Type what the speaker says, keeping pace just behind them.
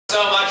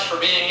for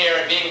being here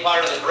and being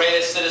part of the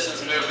greatest citizens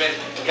movement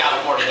in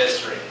California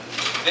history.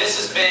 This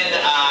has been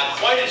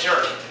quite a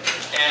journey,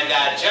 and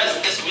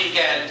just this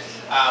weekend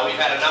we've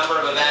had a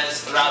number of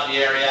events throughout the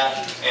area,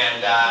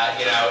 and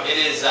you know, it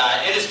is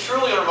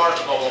truly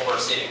remarkable what we're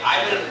seeing.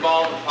 I've been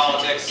involved in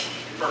politics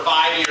for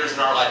 5 years in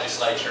our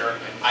legislature.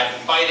 I've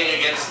been fighting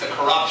against the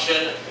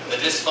corruption,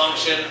 the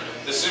dysfunction,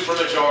 the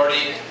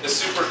supermajority, the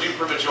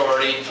super-duper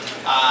majority,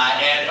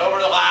 and over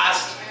the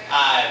last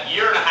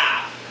year and a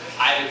half,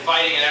 I've been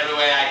fighting in every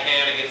way I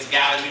can against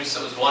Gavin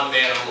Newsom's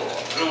one-man rule,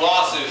 through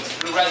lawsuits,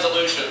 through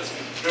resolutions,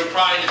 through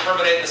trying to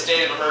terminate the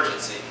state of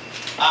emergency.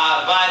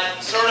 But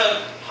sort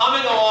of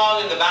humming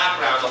along in the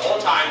background the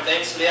whole time,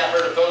 thanks to the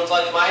effort of folks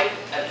like Mike,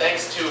 and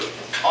thanks to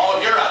all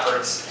of your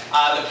efforts,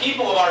 the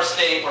people of our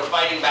state were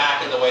fighting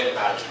back in the way that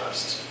matters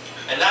most.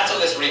 And that's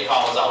what this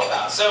recall is all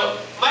about. So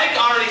Mike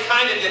already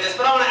kind of did this,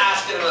 but I want to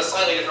ask it in a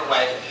slightly different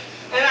way.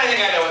 And I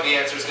think I know what the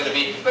answer is going to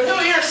be. But who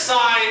here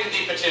signed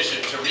the petition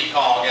to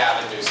recall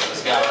Gavin Newsom as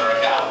governor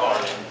of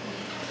California?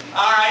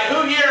 All right,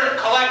 who here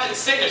collected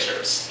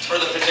signatures for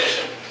the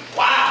petition?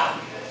 Wow,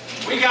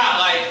 we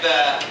got like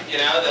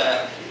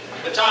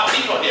the top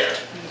people here.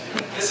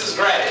 This is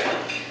great.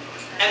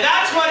 And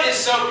that's what is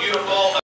so beautiful